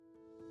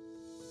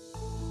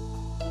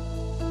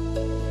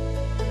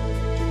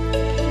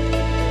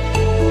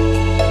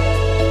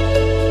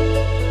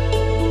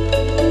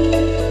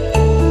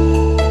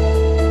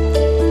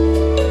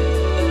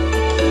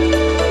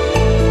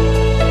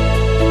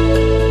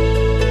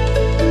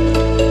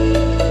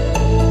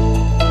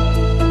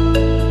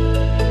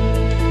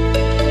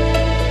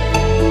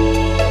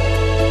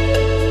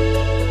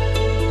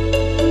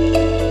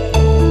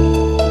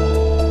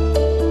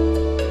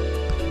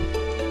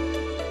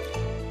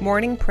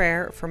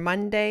prayer for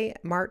Monday,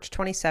 March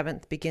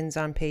 27th begins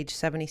on page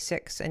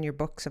 76 in your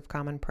Books of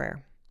Common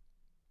Prayer.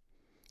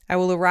 I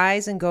will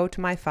arise and go to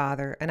my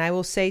Father, and I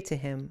will say to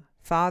him,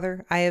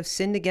 Father, I have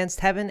sinned against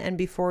heaven and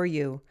before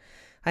you.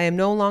 I am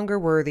no longer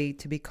worthy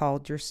to be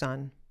called your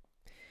son.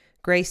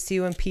 Grace to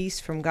you and peace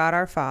from God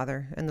our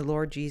Father and the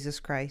Lord Jesus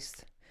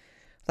Christ.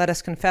 Let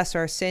us confess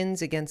our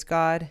sins against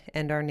God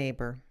and our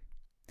neighbor.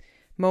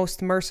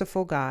 Most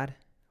merciful God,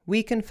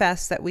 we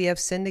confess that we have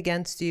sinned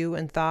against you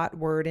in thought,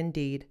 word, and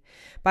deed,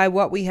 by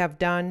what we have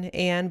done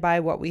and by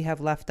what we have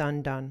left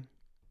undone.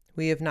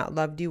 We have not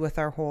loved you with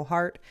our whole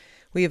heart.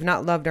 We have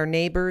not loved our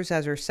neighbors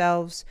as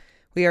ourselves.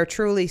 We are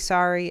truly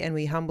sorry, and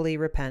we humbly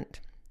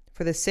repent.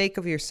 For the sake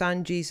of your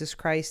Son, Jesus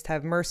Christ,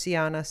 have mercy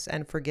on us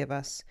and forgive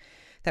us,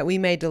 that we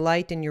may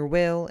delight in your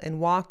will and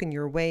walk in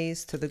your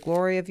ways to the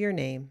glory of your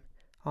name.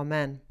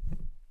 Amen.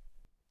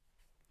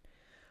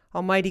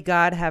 Almighty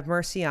God, have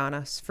mercy on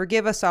us.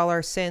 Forgive us all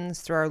our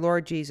sins through our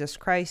Lord Jesus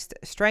Christ.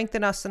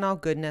 Strengthen us in all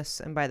goodness,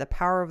 and by the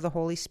power of the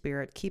Holy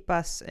Spirit, keep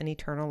us in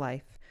eternal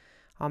life.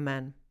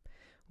 Amen.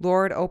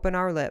 Lord, open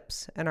our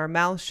lips, and our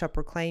mouths shall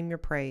proclaim your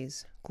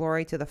praise.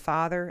 Glory to the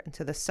Father, and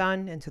to the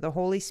Son, and to the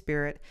Holy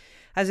Spirit,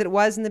 as it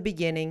was in the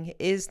beginning,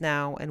 is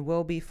now, and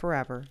will be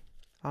forever.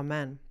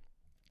 Amen.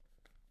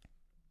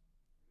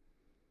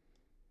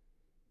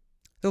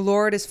 The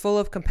Lord is full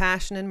of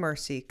compassion and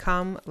mercy.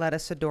 Come, let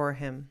us adore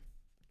him.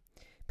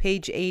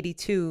 Page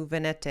 82,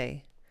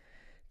 Venite.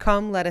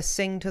 Come, let us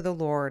sing to the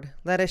Lord.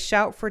 Let us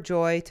shout for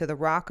joy to the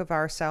rock of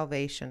our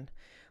salvation.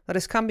 Let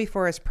us come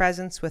before his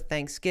presence with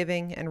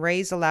thanksgiving and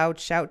raise a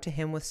loud shout to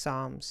him with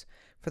psalms.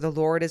 For the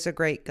Lord is a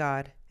great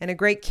God, and a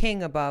great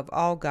King above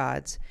all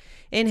gods.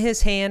 In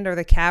his hand are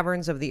the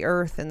caverns of the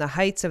earth, and the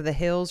heights of the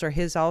hills are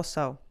his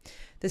also.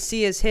 The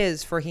sea is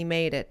his, for he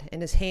made it,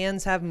 and his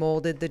hands have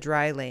molded the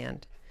dry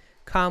land.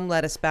 Come,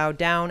 let us bow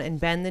down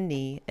and bend the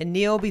knee, and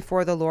kneel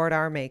before the Lord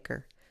our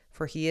Maker.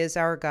 For he is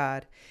our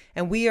God,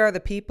 and we are the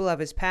people of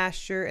his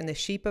pasture and the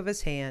sheep of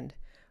his hand.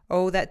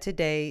 Oh, that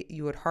today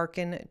you would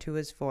hearken to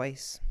his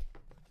voice.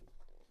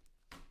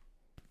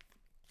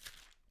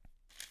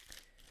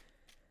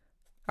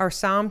 Our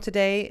psalm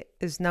today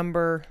is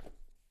number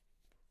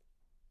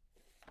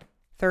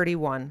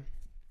 31.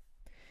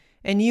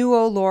 In you,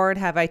 O Lord,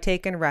 have I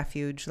taken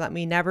refuge. Let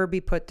me never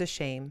be put to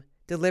shame.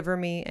 Deliver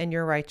me in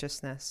your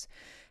righteousness.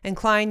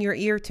 Incline your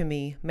ear to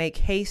me. Make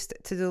haste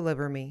to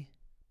deliver me.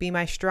 Be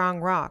my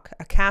strong rock,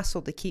 a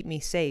castle to keep me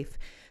safe,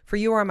 for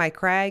you are my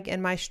crag and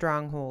my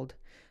stronghold.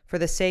 For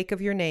the sake of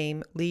your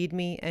name, lead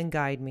me and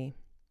guide me.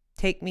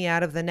 Take me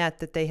out of the net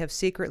that they have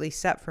secretly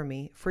set for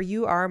me, for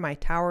you are my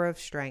tower of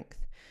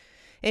strength.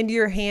 Into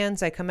your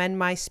hands I commend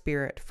my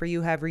spirit, for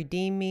you have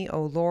redeemed me,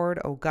 O Lord,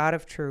 O God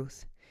of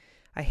truth.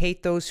 I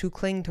hate those who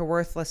cling to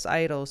worthless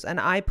idols, and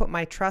I put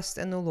my trust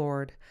in the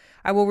Lord.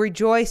 I will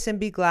rejoice and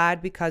be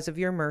glad because of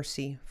your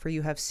mercy, for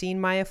you have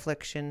seen my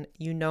affliction,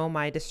 you know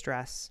my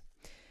distress.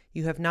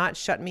 You have not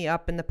shut me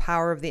up in the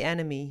power of the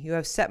enemy. You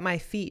have set my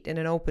feet in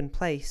an open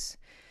place.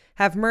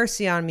 Have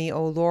mercy on me,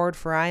 O Lord,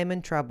 for I am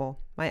in trouble.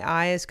 My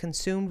eye is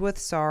consumed with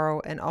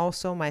sorrow, and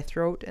also my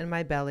throat and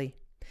my belly.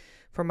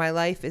 For my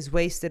life is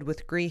wasted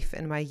with grief,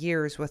 and my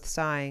years with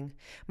sighing.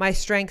 My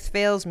strength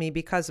fails me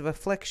because of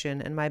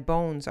affliction, and my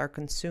bones are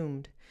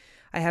consumed.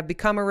 I have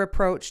become a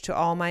reproach to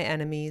all my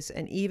enemies,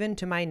 and even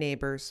to my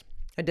neighbors,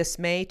 a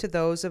dismay to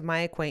those of my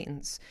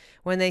acquaintance.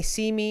 When they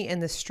see me in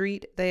the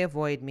street, they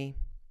avoid me.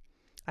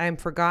 I am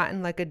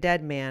forgotten like a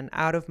dead man,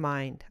 out of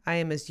mind. I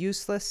am as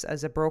useless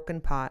as a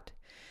broken pot.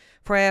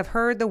 For I have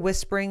heard the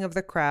whispering of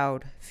the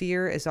crowd.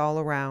 Fear is all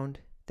around.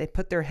 They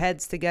put their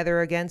heads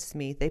together against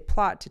me. They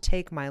plot to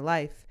take my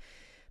life.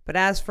 But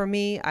as for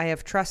me, I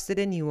have trusted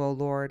in you, O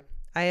Lord.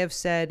 I have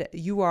said,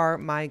 you are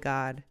my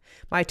God.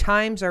 My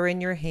times are in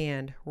your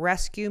hand.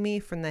 Rescue me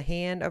from the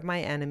hand of my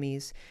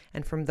enemies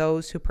and from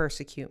those who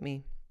persecute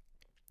me.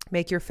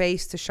 Make your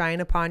face to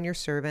shine upon your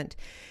servant,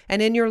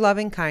 and in your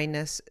loving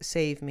kindness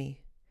save me.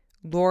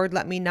 Lord,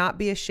 let me not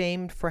be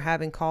ashamed for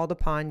having called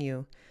upon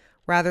you.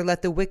 Rather,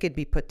 let the wicked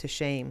be put to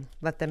shame.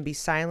 Let them be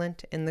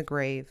silent in the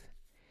grave.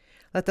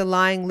 Let the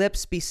lying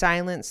lips be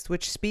silenced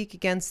which speak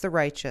against the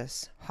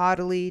righteous,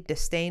 haughtily,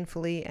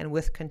 disdainfully, and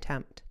with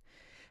contempt.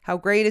 How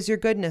great is your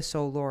goodness,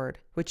 O Lord,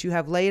 which you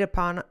have laid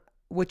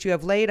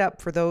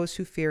up for those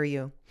who fear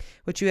you,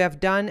 which you have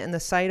done in the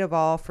sight of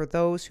all for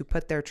those who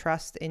put their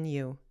trust in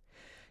you.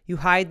 You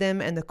hide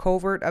them in the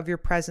covert of your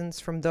presence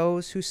from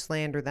those who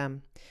slander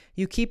them.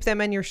 You keep them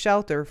in your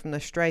shelter from the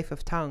strife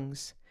of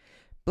tongues.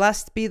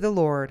 Blessed be the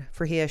Lord,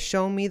 for he has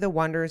shown me the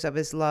wonders of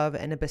his love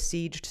in a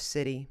besieged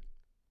city.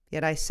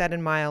 Yet I said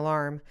in my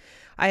alarm,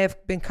 I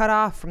have been cut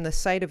off from the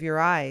sight of your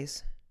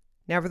eyes.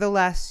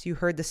 Nevertheless, you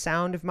heard the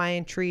sound of my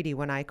entreaty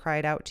when I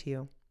cried out to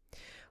you.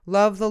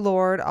 Love the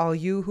Lord, all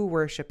you who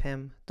worship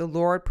him. The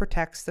Lord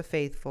protects the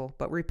faithful,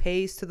 but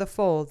repays to the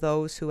full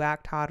those who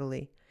act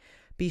haughtily.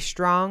 Be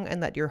strong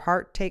and let your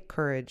heart take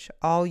courage,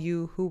 all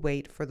you who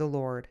wait for the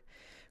Lord.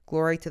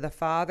 Glory to the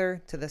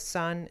Father, to the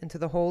Son, and to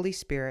the Holy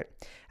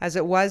Spirit, as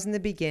it was in the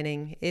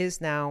beginning,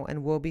 is now,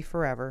 and will be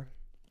forever.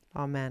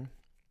 Amen.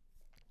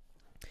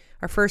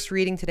 Our first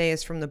reading today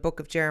is from the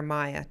book of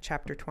Jeremiah,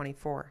 chapter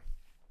 24.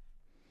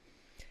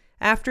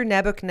 After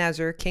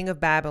Nebuchadnezzar, king of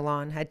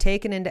Babylon, had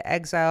taken into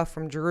exile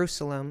from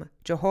Jerusalem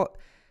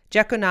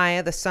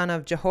Jeconiah the son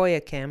of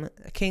Jehoiakim,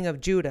 king of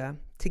Judah,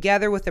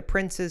 together with the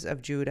princes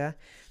of Judah,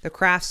 the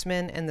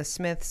craftsmen and the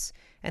smiths,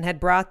 and had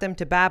brought them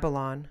to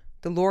Babylon,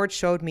 the Lord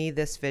showed me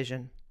this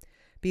vision.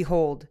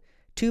 Behold,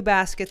 2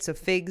 baskets of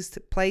figs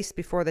placed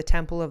before the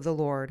temple of the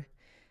Lord.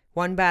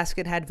 One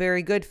basket had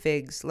very good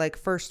figs, like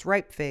first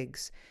ripe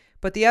figs,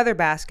 but the other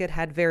basket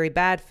had very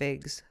bad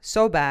figs,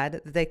 so bad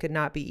that they could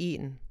not be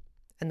eaten.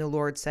 And the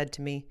Lord said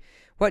to me,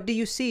 What do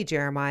you see,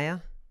 Jeremiah?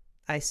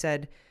 I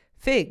said,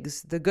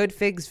 Figs, the good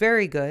figs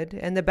very good,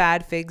 and the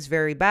bad figs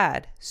very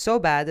bad, so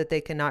bad that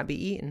they cannot be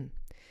eaten.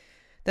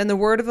 Then the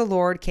word of the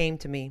Lord came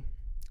to me.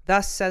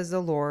 Thus says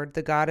the Lord,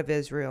 the God of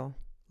Israel,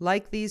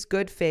 Like these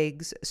good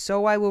figs,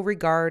 so I will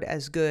regard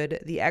as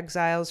good the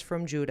exiles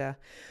from Judah,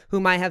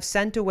 whom I have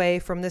sent away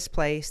from this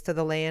place to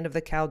the land of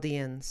the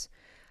Chaldeans.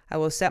 I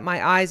will set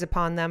my eyes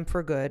upon them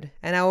for good,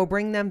 and I will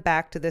bring them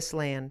back to this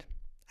land.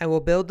 I will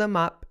build them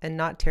up and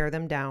not tear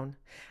them down.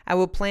 I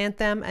will plant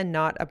them and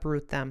not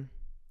uproot them.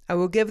 I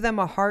will give them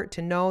a heart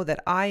to know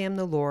that I am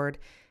the Lord,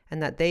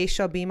 and that they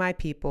shall be my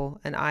people,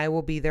 and I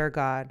will be their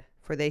God,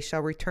 for they shall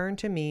return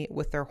to me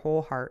with their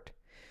whole heart.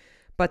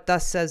 But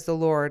thus says the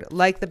Lord,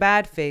 like the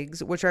bad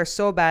figs, which are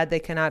so bad they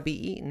cannot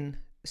be eaten,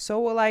 so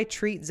will I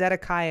treat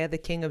Zedekiah the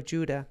king of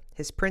Judah,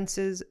 his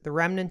princes, the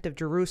remnant of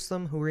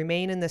Jerusalem who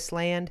remain in this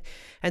land,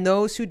 and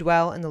those who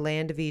dwell in the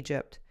land of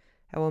Egypt.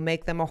 I will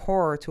make them a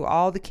horror to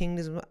all the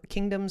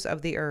kingdoms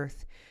of the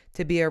earth,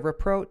 to be a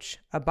reproach,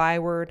 a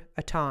byword,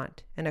 a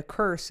taunt, and a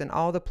curse in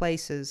all the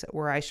places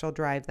where I shall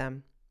drive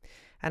them.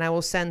 And I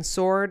will send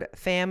sword,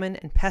 famine,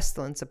 and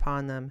pestilence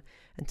upon them,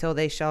 until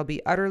they shall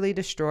be utterly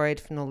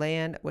destroyed from the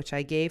land which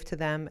I gave to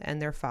them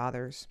and their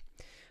fathers.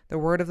 The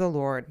word of the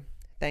Lord.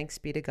 Thanks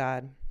be to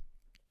God.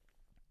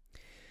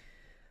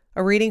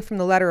 A reading from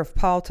the letter of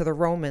Paul to the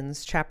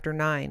Romans, chapter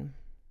 9.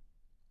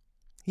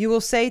 You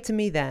will say to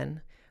me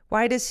then,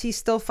 Why does he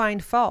still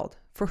find fault?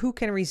 For who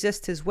can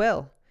resist his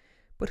will?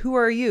 But who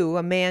are you,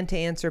 a man, to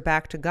answer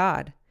back to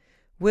God?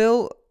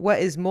 Will what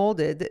is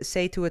molded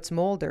say to its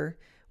molder,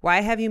 Why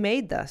have you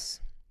made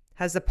thus?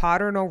 Has the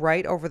potter no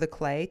right over the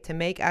clay to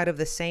make out of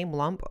the same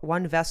lump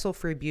one vessel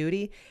for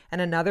beauty and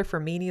another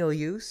for menial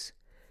use?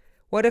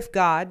 What if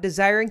God,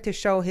 desiring to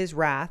show his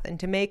wrath and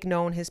to make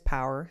known his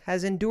power,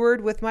 has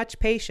endured with much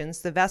patience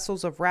the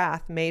vessels of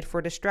wrath made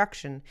for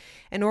destruction,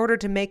 in order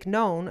to make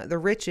known the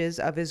riches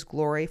of his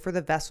glory for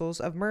the vessels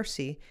of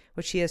mercy,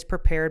 which he has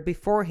prepared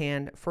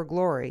beforehand for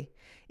glory,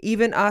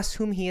 even us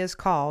whom he has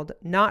called,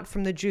 not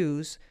from the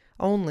Jews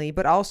only,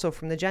 but also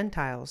from the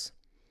Gentiles?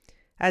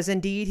 As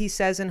indeed he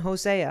says in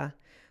Hosea,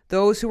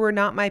 Those who are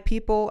not my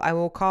people I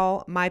will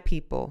call my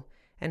people,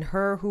 and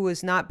her who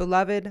is not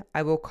beloved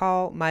I will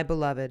call my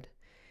beloved.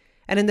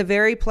 And in the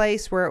very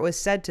place where it was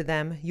said to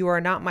them, You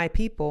are not my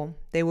people,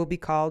 they will be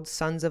called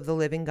sons of the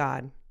living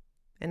God.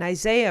 And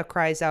Isaiah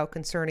cries out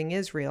concerning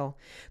Israel,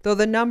 Though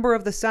the number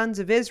of the sons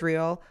of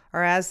Israel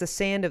are as the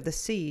sand of the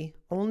sea,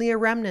 only a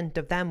remnant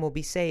of them will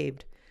be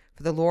saved.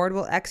 For the Lord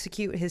will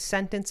execute his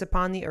sentence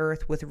upon the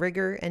earth with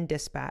rigor and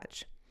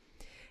dispatch.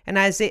 And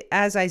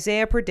as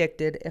Isaiah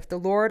predicted, if the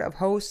Lord of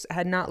hosts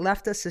had not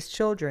left us as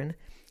children,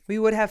 we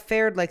would have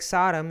fared like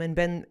Sodom and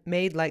been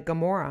made like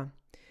Gomorrah.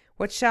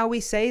 What shall we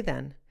say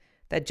then?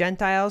 That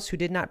Gentiles who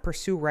did not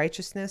pursue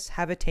righteousness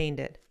have attained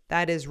it,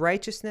 that is,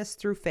 righteousness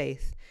through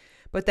faith,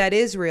 but that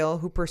Israel,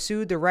 who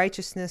pursued the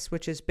righteousness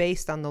which is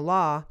based on the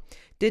law,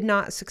 did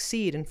not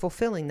succeed in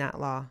fulfilling that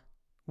law.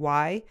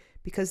 Why?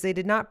 Because they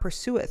did not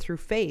pursue it through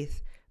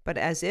faith, but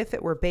as if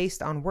it were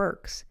based on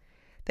works.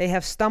 They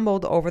have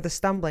stumbled over the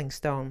stumbling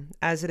stone,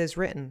 as it is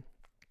written,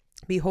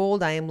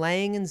 Behold, I am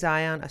laying in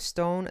Zion a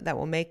stone that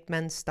will make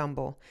men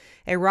stumble,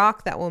 a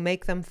rock that will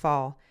make them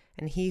fall,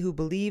 and he who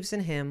believes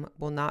in him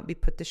will not be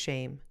put to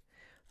shame.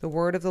 The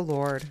word of the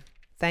Lord.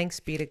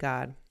 Thanks be to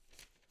God.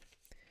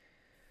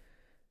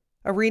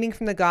 A reading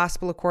from the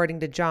Gospel according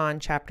to John,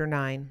 chapter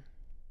 9.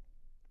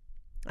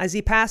 As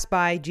he passed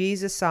by,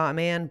 Jesus saw a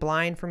man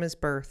blind from his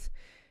birth,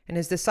 and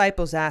his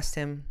disciples asked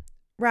him,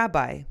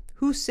 Rabbi,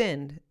 who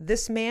sinned,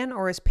 this man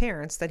or his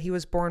parents, that he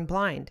was born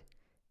blind?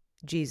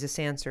 Jesus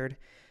answered,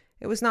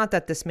 It was not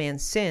that this man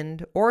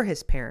sinned, or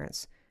his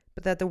parents,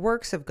 but that the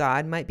works of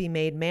God might be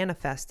made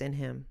manifest in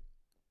him.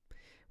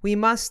 We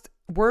must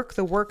work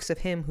the works of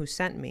him who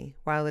sent me,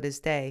 while it is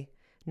day.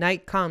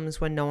 Night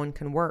comes when no one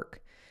can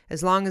work.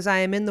 As long as I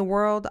am in the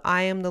world,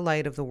 I am the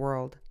light of the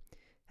world.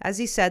 As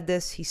he said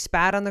this, he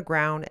spat on the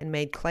ground and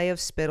made clay of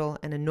spittle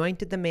and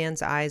anointed the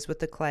man's eyes with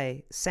the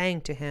clay,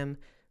 saying to him,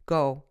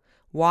 Go,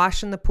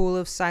 wash in the pool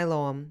of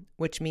Siloam,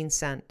 which means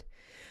sent.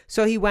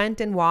 So he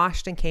went and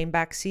washed and came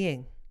back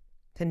seeing.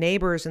 The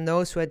neighbors and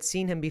those who had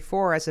seen him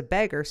before as a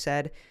beggar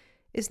said,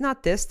 Is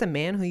not this the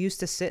man who used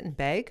to sit and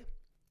beg?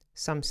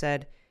 Some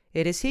said,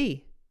 It is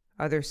he.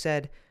 Others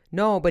said,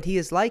 No, but he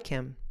is like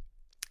him.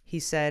 He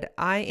said,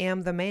 I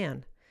am the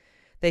man.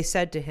 They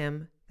said to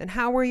him, Then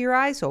how were your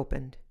eyes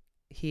opened?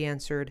 He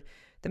answered,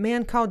 The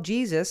man called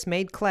Jesus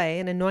made clay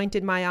and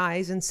anointed my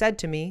eyes and said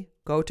to me,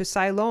 'Go to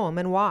Siloam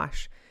and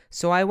wash.'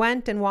 So I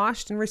went and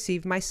washed and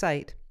received my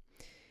sight."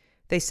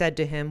 They said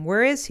to him,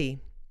 "Where is he?"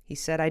 He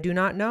said, "I do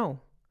not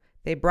know."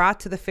 They brought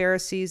to the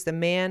Pharisees the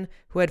man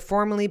who had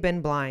formerly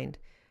been blind.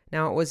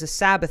 Now it was a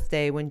Sabbath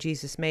day when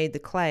Jesus made the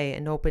clay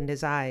and opened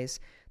his eyes.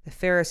 The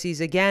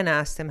Pharisees again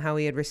asked him how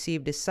he had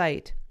received his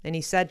sight, and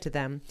he said to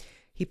them,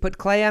 "He put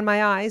clay on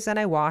my eyes, and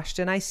I washed,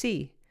 and I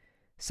see."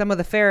 Some of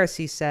the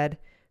Pharisees said,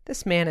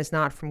 "This man is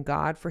not from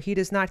God, for he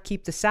does not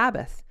keep the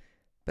Sabbath."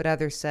 But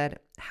others said,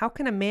 "How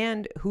can a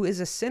man who is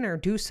a sinner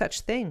do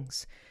such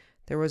things?"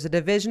 There was a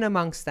division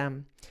amongst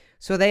them.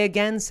 So they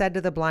again said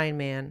to the blind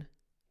man,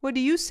 "What do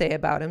you say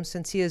about him,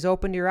 since he has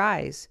opened your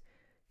eyes?"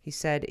 He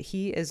said,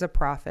 "He is a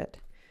prophet."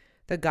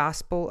 The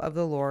Gospel of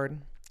the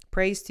Lord.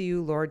 Praise to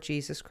you, Lord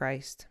Jesus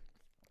Christ.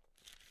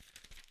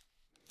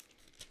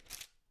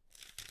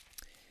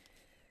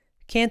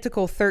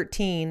 Canticle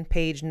 13,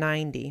 page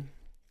 90.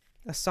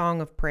 A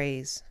Song of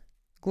Praise.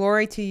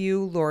 Glory to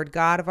you, Lord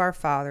God of our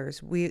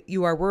fathers.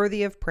 You are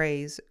worthy of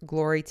praise.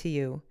 Glory to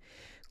you.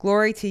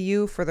 Glory to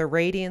you for the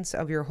radiance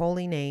of your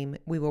holy name.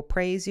 We will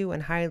praise you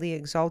and highly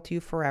exalt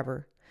you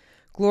forever.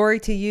 Glory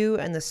to you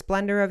and the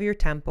splendor of your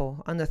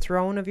temple. On the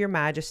throne of your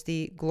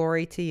majesty,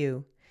 glory to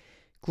you.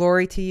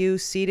 Glory to you,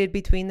 seated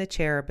between the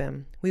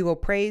cherubim. We will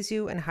praise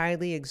you and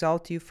highly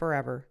exalt you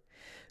forever.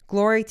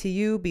 Glory to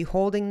you,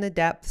 beholding the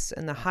depths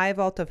and the high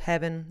vault of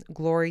heaven.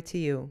 Glory to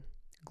you.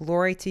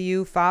 Glory to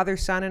you, Father,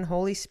 Son, and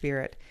Holy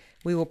Spirit.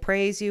 We will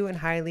praise you and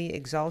highly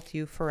exalt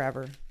you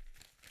forever.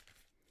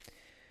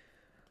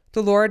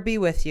 The Lord be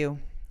with you,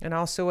 and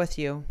also with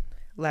you.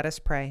 Let us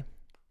pray.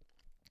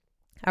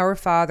 Our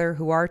Father,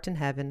 who art in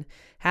heaven,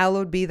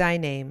 hallowed be thy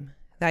name.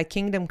 Thy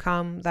kingdom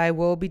come, thy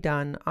will be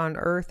done, on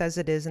earth as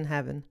it is in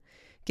heaven.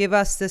 Give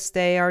us this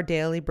day our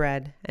daily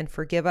bread, and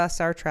forgive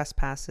us our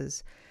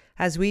trespasses,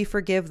 as we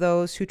forgive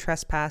those who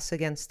trespass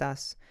against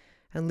us.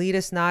 And lead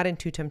us not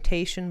into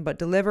temptation, but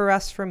deliver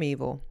us from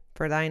evil.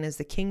 For thine is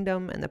the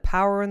kingdom, and the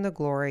power, and the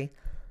glory,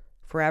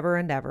 forever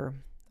and ever.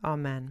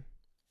 Amen.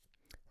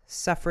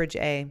 Suffrage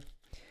A.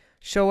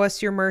 Show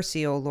us your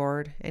mercy, O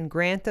Lord, and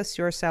grant us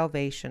your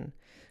salvation.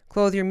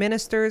 Clothe your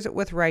ministers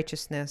with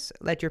righteousness.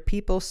 Let your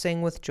people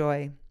sing with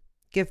joy.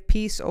 Give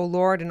peace, O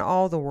Lord, in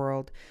all the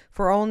world,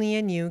 for only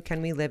in you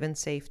can we live in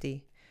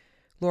safety.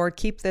 Lord,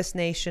 keep this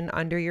nation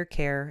under your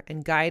care,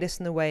 and guide us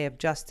in the way of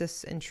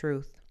justice and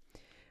truth.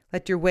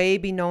 Let your way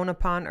be known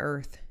upon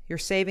earth, your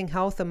saving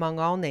health among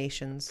all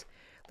nations.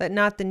 Let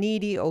not the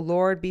needy, O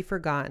Lord, be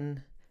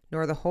forgotten,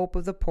 nor the hope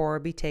of the poor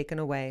be taken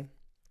away.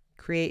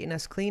 Create in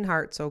us clean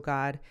hearts, O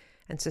God,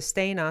 and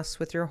sustain us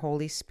with your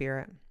Holy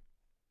Spirit.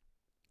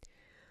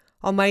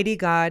 Almighty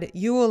God,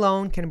 you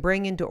alone can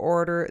bring into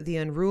order the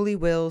unruly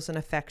wills and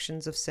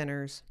affections of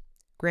sinners.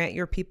 Grant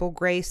your people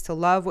grace to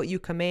love what you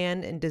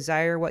command and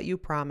desire what you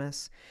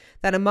promise,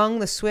 that among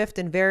the swift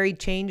and varied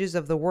changes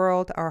of the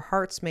world, our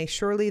hearts may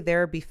surely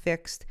there be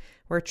fixed,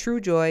 where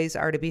true joys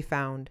are to be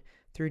found,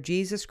 through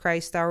Jesus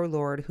Christ our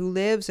Lord, who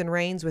lives and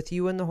reigns with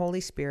you in the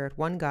Holy Spirit,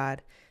 one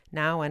God,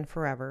 now and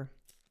forever.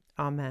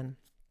 Amen.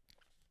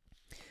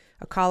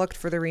 A Collect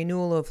for the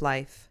Renewal of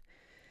Life.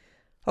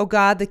 O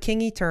God, the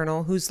King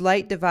eternal, whose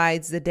light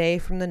divides the day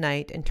from the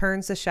night and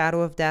turns the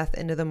shadow of death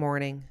into the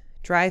morning,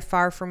 drive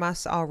far from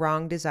us all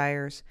wrong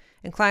desires,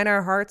 incline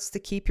our hearts to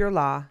keep your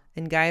law,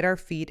 and guide our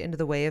feet into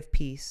the way of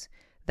peace,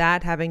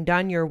 that, having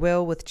done your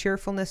will with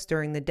cheerfulness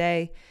during the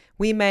day,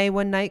 we may,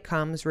 when night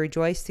comes,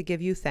 rejoice to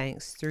give you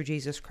thanks through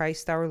Jesus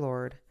Christ our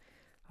Lord.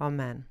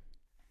 Amen.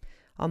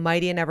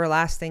 Almighty and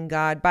everlasting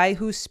God, by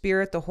whose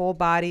Spirit the whole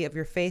body of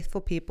your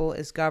faithful people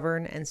is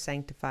governed and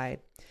sanctified,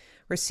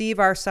 receive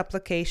our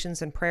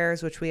supplications and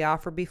prayers which we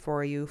offer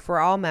before you for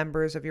all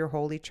members of your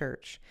holy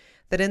church,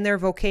 that in their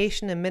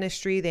vocation and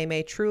ministry they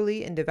may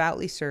truly and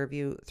devoutly serve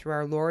you through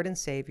our Lord and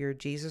Savior,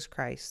 Jesus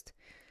Christ.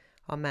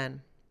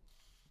 Amen.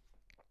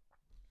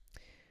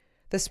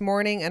 This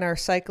morning in our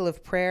cycle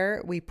of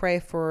prayer, we pray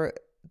for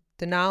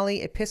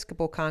Denali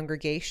Episcopal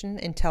Congregation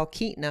in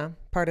Talkeetna,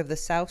 part of the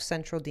South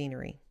Central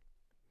Deanery.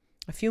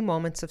 A few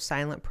moments of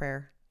silent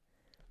prayer.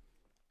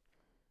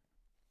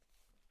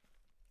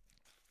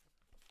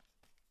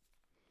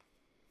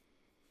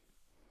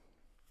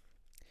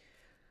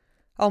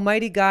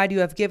 Almighty God, you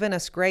have given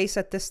us grace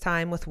at this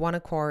time with one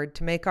accord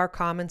to make our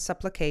common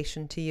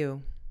supplication to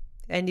you.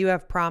 And you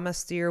have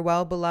promised to your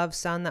well-beloved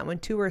Son that when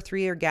 2 or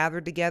 3 are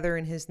gathered together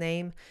in his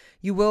name,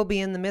 you will be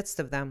in the midst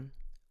of them.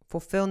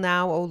 Fulfill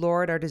now, O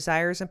Lord, our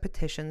desires and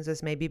petitions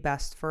as may be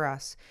best for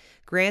us,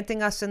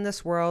 granting us in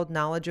this world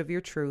knowledge of your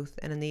truth,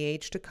 and in the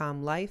age to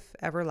come life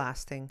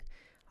everlasting.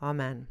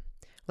 Amen.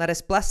 Let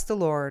us bless the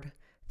Lord.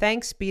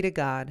 Thanks be to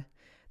God.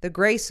 The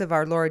grace of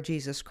our Lord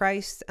Jesus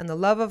Christ, and the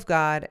love of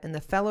God, and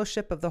the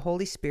fellowship of the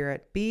Holy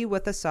Spirit be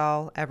with us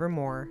all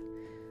evermore.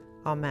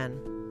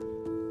 Amen.